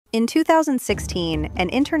In 2016, an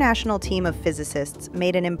international team of physicists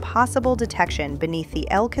made an impossible detection beneath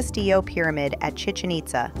the El Castillo pyramid at Chichen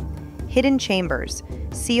Itza, hidden chambers,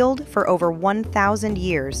 sealed for over 1,000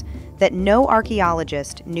 years that no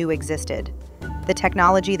archaeologist knew existed. The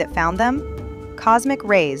technology that found them? Cosmic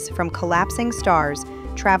rays from collapsing stars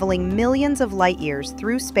traveling millions of light years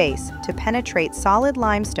through space to penetrate solid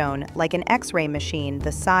limestone like an X-ray machine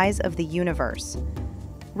the size of the universe.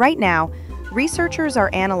 Right now, researchers are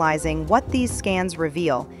analyzing what these scans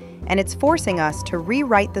reveal, and it's forcing us to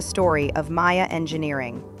rewrite the story of Maya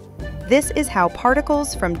engineering. This is how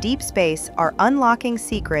particles from deep space are unlocking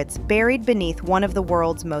secrets buried beneath one of the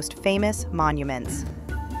world's most famous monuments.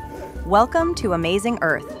 Welcome to Amazing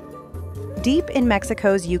Earth. Deep in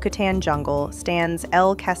Mexico's Yucatan jungle stands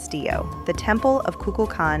El Castillo, the Temple of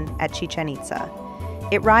Kukulkan at Chichen Itza.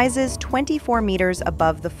 It rises 24 meters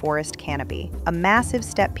above the forest canopy, a massive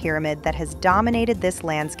step pyramid that has dominated this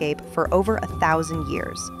landscape for over 1,000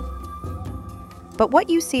 years. But what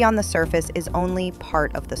you see on the surface is only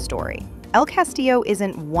part of the story. El Castillo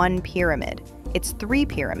isn't one pyramid, it's 3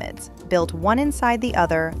 pyramids, built one inside the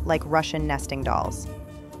other like Russian nesting dolls.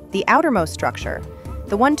 The outermost structure,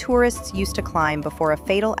 the one tourists used to climb before a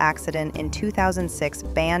fatal accident in 2006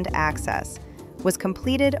 banned access, was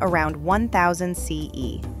completed around 1000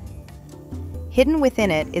 CE. Hidden within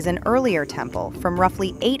it is an earlier temple from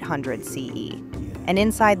roughly 800 CE, and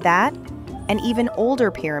inside that, an even older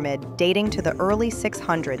pyramid dating to the early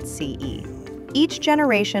 600 CE. Each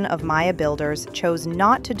generation of Maya builders chose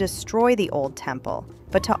not to destroy the old temple,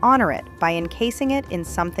 but to honor it by encasing it in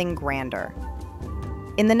something grander.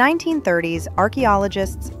 In the 1930s,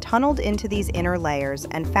 archaeologists tunneled into these inner layers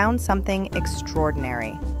and found something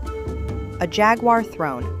extraordinary. A jaguar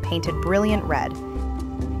throne painted brilliant red,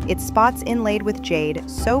 its spots inlaid with jade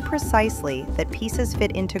so precisely that pieces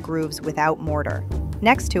fit into grooves without mortar.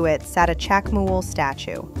 Next to it sat a Chacmuul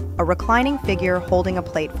statue, a reclining figure holding a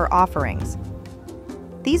plate for offerings.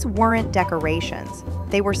 These weren't decorations,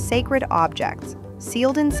 they were sacred objects,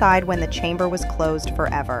 sealed inside when the chamber was closed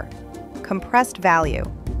forever. Compressed value,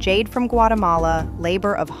 jade from Guatemala,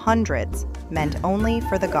 labor of hundreds, meant only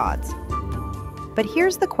for the gods. But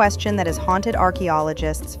here's the question that has haunted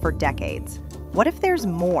archaeologists for decades. What if there's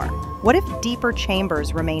more? What if deeper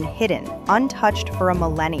chambers remain hidden, untouched for a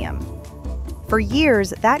millennium? For years,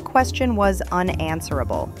 that question was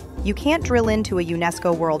unanswerable. You can't drill into a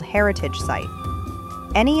UNESCO World Heritage Site.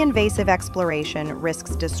 Any invasive exploration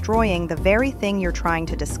risks destroying the very thing you're trying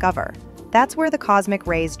to discover. That's where the cosmic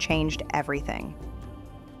rays changed everything.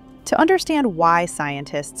 To understand why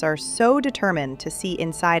scientists are so determined to see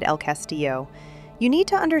inside El Castillo, you need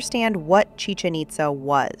to understand what Chichen Itza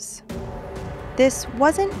was. This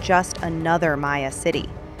wasn't just another Maya city.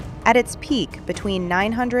 At its peak, between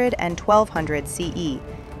 900 and 1200 CE,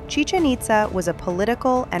 Chichen Itza was a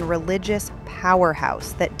political and religious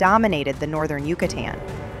powerhouse that dominated the northern Yucatan.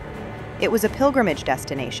 It was a pilgrimage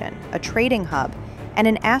destination, a trading hub, and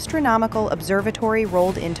an astronomical observatory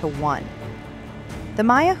rolled into one. The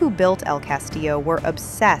Maya who built El Castillo were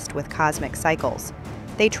obsessed with cosmic cycles.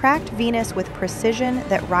 They tracked Venus with precision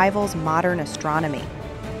that rivals modern astronomy.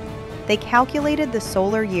 They calculated the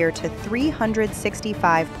solar year to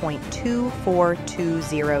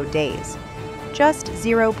 365.2420 days, just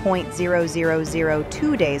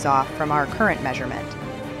 0.0002 days off from our current measurement.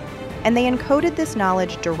 And they encoded this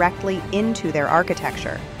knowledge directly into their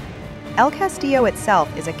architecture. El Castillo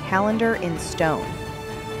itself is a calendar in stone.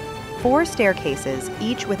 4 staircases,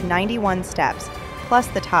 each with 91 steps, plus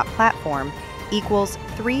the top platform, equals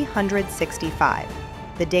 365,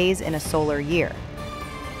 the days in a solar year.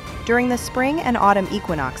 During the spring and autumn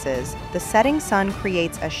equinoxes, the setting sun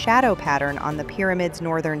creates a shadow pattern on the pyramid's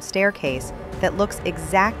northern staircase that looks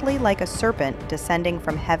exactly like a serpent descending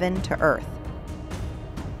from heaven to earth.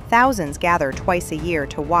 Thousands gather twice a year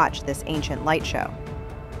to watch this ancient light show.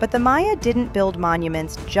 But the Maya didn't build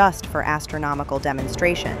monuments just for astronomical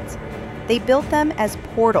demonstrations. They built them as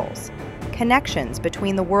portals, connections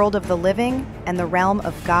between the world of the living and the realm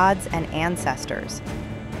of gods and ancestors.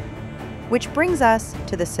 Which brings us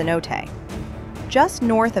to the cenote. Just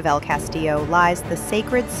north of El Castillo lies the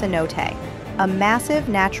sacred cenote, a massive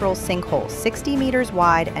natural sinkhole 60 meters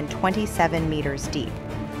wide and 27 meters deep.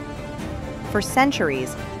 For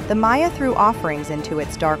centuries, the Maya threw offerings into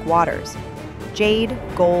its dark waters: jade,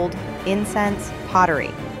 gold, incense, pottery.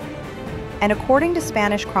 And according to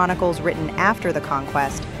Spanish chronicles written after the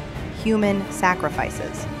conquest, human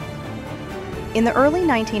sacrifices. In the early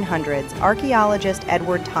 1900s, archaeologist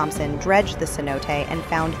Edward Thompson dredged the cenote and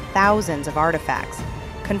found thousands of artifacts,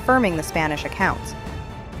 confirming the Spanish accounts.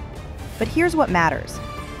 But here's what matters.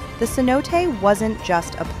 The cenote wasn't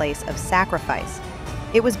just a place of sacrifice.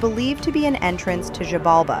 It was believed to be an entrance to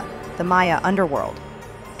Xibalba, the Maya underworld,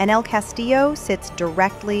 and El Castillo sits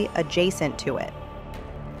directly adjacent to it.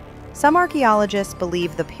 Some archaeologists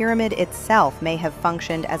believe the pyramid itself may have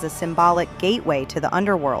functioned as a symbolic gateway to the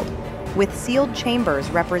underworld, with sealed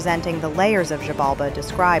chambers representing the layers of Xibalba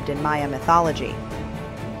described in Maya mythology.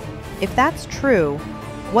 If that's true,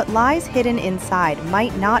 what lies hidden inside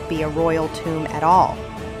might not be a royal tomb at all.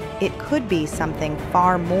 It could be something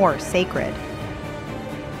far more sacred.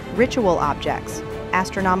 Ritual objects,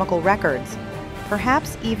 astronomical records,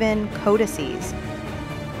 perhaps even codices.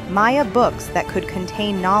 Maya books that could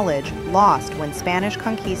contain knowledge lost when Spanish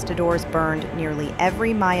conquistadors burned nearly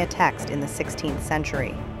every Maya text in the 16th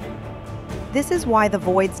century. This is why the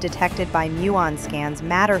voids detected by Muon scans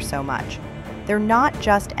matter so much. They're not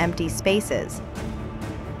just empty spaces.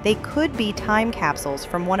 They could be time capsules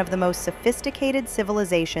from one of the most sophisticated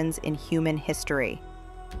civilizations in human history.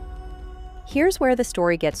 Here's where the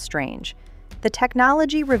story gets strange. The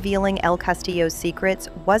technology revealing El Castillo's secrets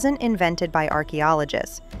wasn't invented by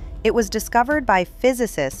archaeologists. It was discovered by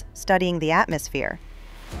physicists studying the atmosphere.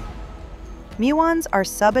 Muons are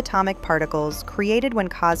subatomic particles created when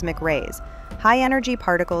cosmic rays, high-energy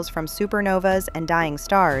particles from supernovas and dying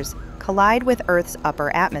stars, collide with Earth's upper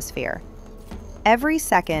atmosphere. Every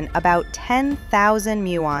second, about 10,000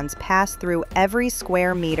 muons pass through every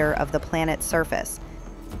square meter of the planet's surface.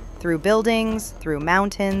 Through buildings, through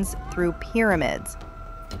mountains, through pyramids.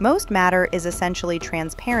 Most matter is essentially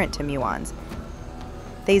transparent to muons.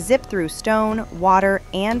 They zip through stone, water,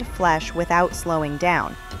 and flesh without slowing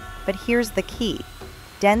down. But here's the key.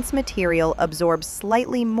 Dense material absorbs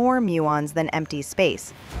slightly more muons than empty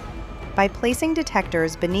space. By placing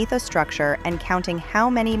detectors beneath a structure and counting how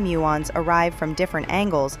many muons arrive from different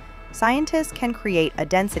angles, scientists can create a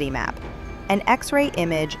density map, an X-ray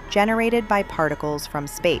image generated by particles from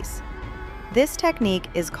space. This technique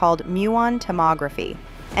is called Muon tomography,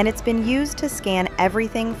 and it's been used to scan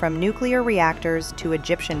everything from nuclear reactors to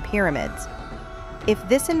Egyptian pyramids. If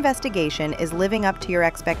this investigation is living up to your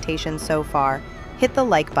expectations so far, hit the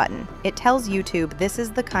like button. It tells YouTube this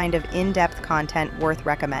is the kind of in-depth content worth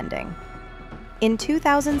recommending. In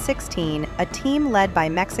 2016, a team led by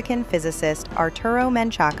Mexican physicist Arturo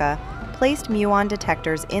Menchaca placed muon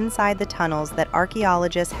detectors inside the tunnels that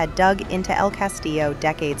archaeologists had dug into El Castillo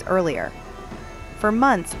decades earlier. For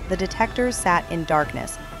months, the detectors sat in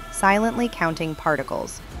darkness, silently counting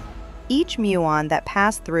particles. Each muon that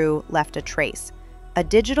passed through left a trace, a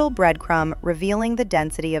digital breadcrumb revealing the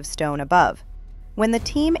density of stone above. When the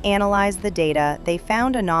team analyzed the data, they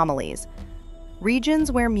found anomalies,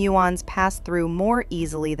 regions where muons passed through more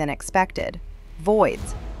easily than expected,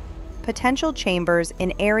 voids, potential chambers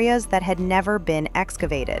in areas that had never been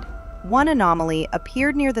excavated. One anomaly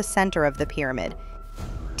appeared near the center of the pyramid,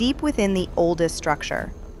 deep within the oldest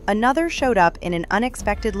structure. Another showed up in an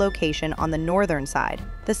unexpected location on the northern side.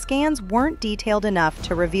 The scans weren't detailed enough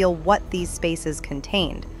to reveal what these spaces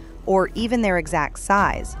contained, or even their exact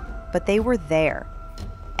size, but they were there.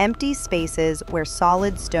 Empty spaces where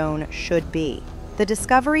solid stone should be. The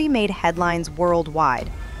discovery made headlines worldwide,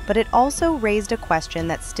 but it also raised a question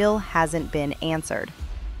that still hasn't been answered.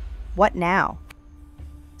 What now?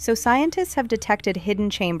 So scientists have detected hidden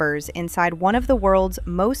chambers inside one of the world's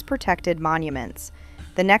most protected monuments.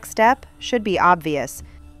 The next step should be obvious.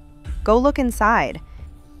 Go look inside.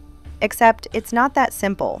 Except it's not that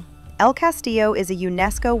simple. El Castillo is a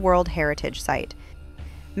UNESCO World Heritage Site.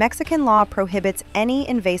 Mexican law prohibits any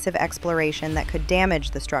invasive exploration that could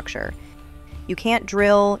damage the structure. You can't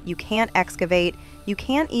drill, you can't excavate, you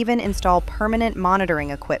can't even install permanent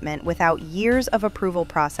monitoring equipment without years of approval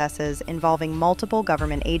processes involving multiple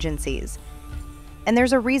government agencies. And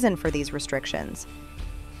there's a reason for these restrictions.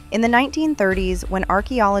 In the 1930s, when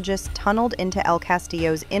archaeologists tunneled into El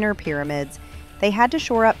Castillo's inner pyramids, they had to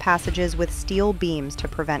shore up passages with steel beams to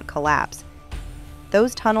prevent collapse.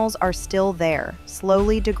 Those tunnels are still there,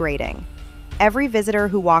 slowly degrading. Every visitor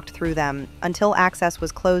who walked through them, until access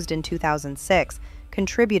was closed in 2006,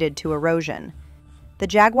 contributed to erosion. The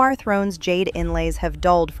jaguar throne's jade inlays have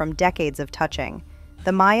dulled from decades of touching.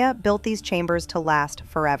 The Maya built these chambers to last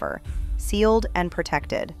forever, sealed and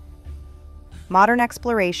protected. Modern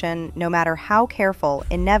exploration, no matter how careful,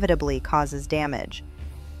 inevitably causes damage.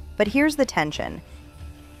 But here's the tension.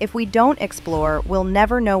 If we don't explore, we'll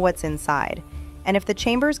never know what's inside. And if the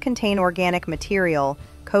chambers contain organic material,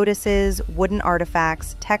 codices, wooden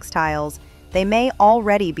artifacts, textiles, they may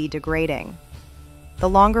already be degrading. The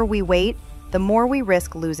longer we wait, the more we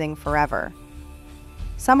risk losing forever.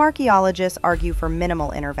 Some archaeologists argue for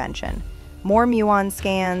minimal intervention. More muon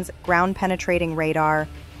scans, ground-penetrating radar,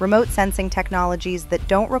 remote sensing technologies that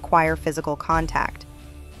don't require physical contact.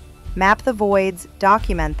 Map the voids,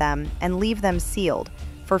 document them, and leave them sealed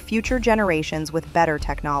for future generations with better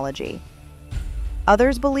technology.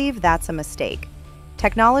 Others believe that's a mistake.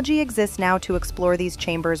 Technology exists now to explore these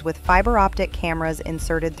chambers with fiber optic cameras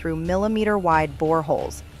inserted through millimeter-wide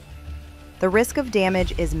boreholes. The risk of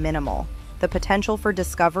damage is minimal. The potential for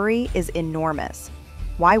discovery is enormous.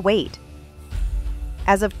 Why wait?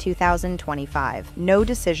 As of 2025, no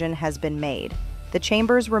decision has been made. The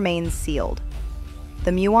chambers remain sealed. The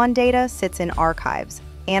muon data sits in archives,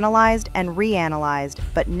 analyzed and reanalyzed,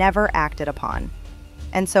 but never acted upon.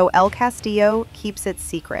 And so El Castillo keeps its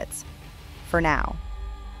secrets, for now.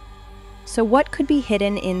 So what could be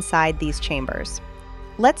hidden inside these chambers?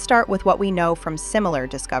 Let's start with what we know from similar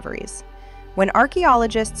discoveries. When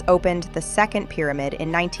archaeologists opened the second pyramid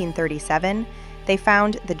in 1937, they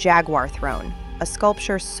found the jaguar throne, a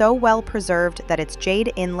sculpture so well preserved that its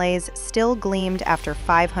jade inlays still gleamed after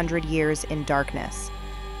 500 years in darkness.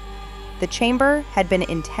 The chamber had been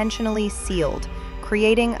intentionally sealed,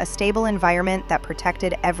 creating a stable environment that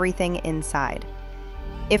protected everything inside.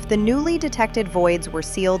 If the newly detected voids were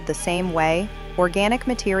sealed the same way, organic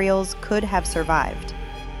materials could have survived.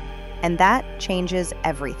 And that changes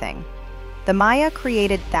everything. The Maya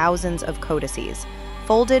created thousands of codices,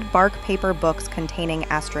 folded bark paper books containing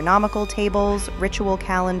astronomical tables, ritual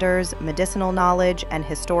calendars, medicinal knowledge, and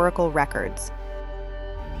historical records.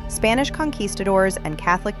 Spanish conquistadors and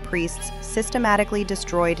Catholic priests systematically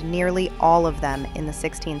destroyed nearly all of them in the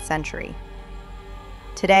 16th century.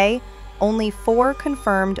 Today, only 4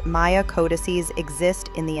 confirmed Maya codices exist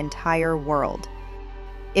in the entire world.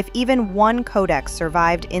 If even one codex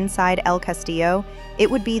survived inside El Castillo, it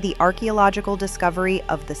would be the archaeological discovery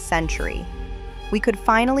of the century. We could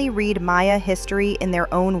finally read Maya history in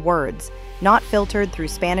their own words, not filtered through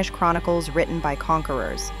Spanish chronicles written by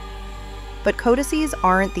conquerors. But codices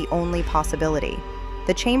aren't the only possibility.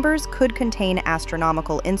 The chambers could contain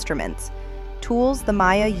astronomical instruments, tools the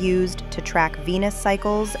Maya used to track Venus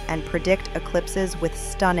cycles and predict eclipses with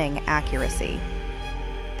stunning accuracy.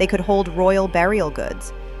 They could hold royal burial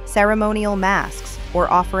goods, ceremonial masks,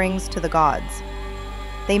 or offerings to the gods.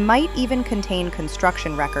 They might even contain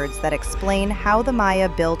construction records that explain how the Maya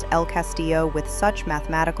built El Castillo with such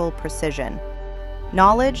mathematical precision,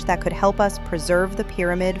 knowledge that could help us preserve the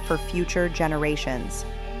pyramid for future generations.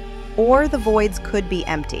 Or the voids could be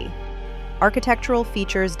empty, architectural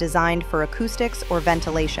features designed for acoustics or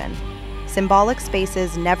ventilation, symbolic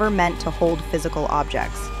spaces never meant to hold physical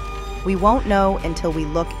objects. We won't know until we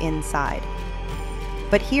look inside.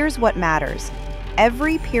 But here's what matters.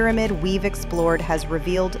 Every pyramid we've explored has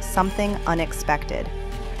revealed something unexpected.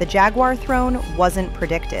 The jaguar throne wasn't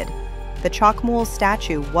predicted. The Chocmol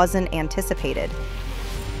statue wasn't anticipated.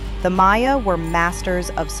 The Maya were masters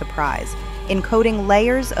of surprise, encoding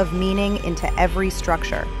layers of meaning into every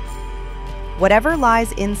structure. Whatever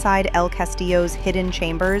lies inside El Castillo's hidden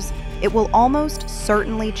chambers, it will almost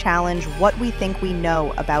certainly challenge what we think we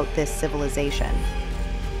know about this civilization.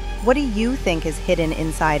 What do you think is hidden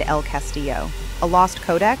inside El Castillo? A lost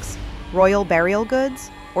codex, royal burial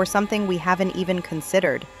goods, or something we haven't even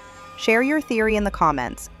considered? Share your theory in the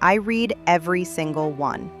comments. I read every single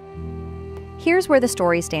one. Here's where the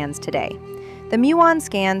story stands today. The muon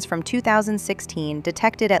scans from 2016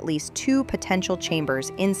 detected at least 2 potential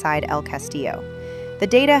chambers inside El Castillo. The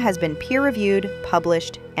data has been peer-reviewed,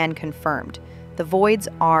 published, and confirmed. The voids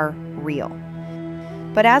are real.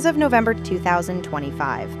 But as of November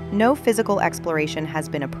 2025, no physical exploration has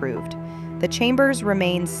been approved. The chambers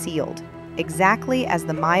remain sealed, exactly as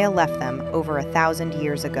the Maya left them over 1,000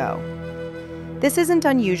 years ago. This isn't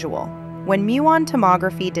unusual. When Muon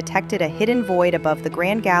Tomography detected a hidden void above the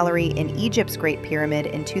Grand Gallery in Egypt's Great Pyramid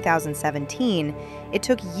in 2017, it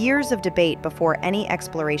took years of debate before any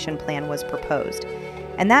exploration plan was proposed,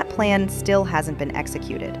 and that plan still hasn't been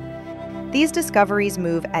executed. These discoveries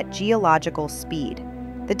move at geological speed.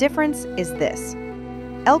 The difference is this.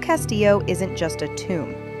 El Castillo isn't just a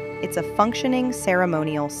tomb. It's a functioning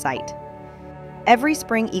ceremonial site. Every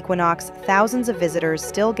spring equinox, thousands of visitors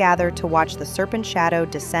still gather to watch the serpent shadow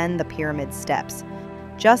descend the pyramid steps,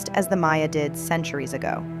 just as the Maya did centuries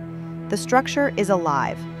ago. The structure is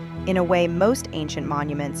alive, in a way most ancient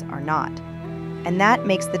monuments are not, and that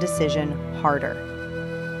makes the decision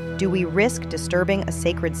harder. Do we risk disturbing a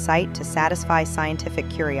sacred site to satisfy scientific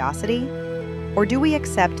curiosity? Or do we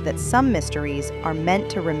accept that some mysteries are meant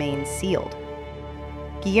to remain sealed?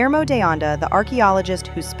 Guillermo de Anda, the archaeologist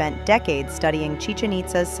who spent decades studying Chichen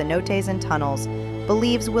Itza's cenotes and tunnels,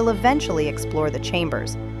 believes we'll eventually explore the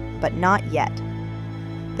chambers, but not yet.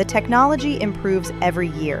 "The technology improves every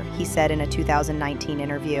year," he said in a 2019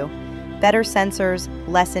 interview. "Better sensors,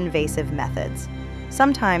 less invasive methods.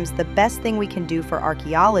 Sometimes the best thing we can do for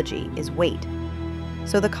archaeology is wait."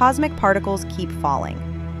 So the cosmic particles keep falling.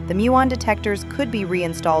 The Muon detectors could be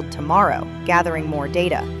reinstalled tomorrow, gathering more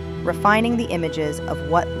data, refining the images of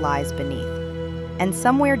what lies beneath. And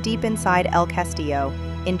somewhere deep inside El Castillo,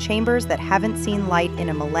 in chambers that haven't seen light in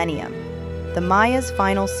a millennium, the Maya's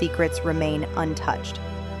final secrets remain untouched.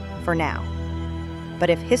 For now.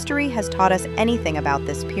 But if history has taught us anything about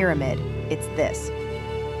this pyramid, it's this.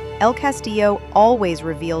 El Castillo always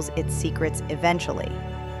reveals its secrets eventually,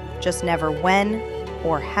 just never when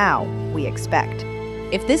or how we expect.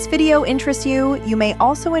 If this video interests you, you may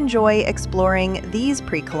also enjoy exploring these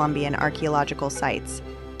pre-Columbian archaeological sites,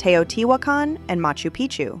 Teotihuacan and Machu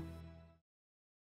Picchu.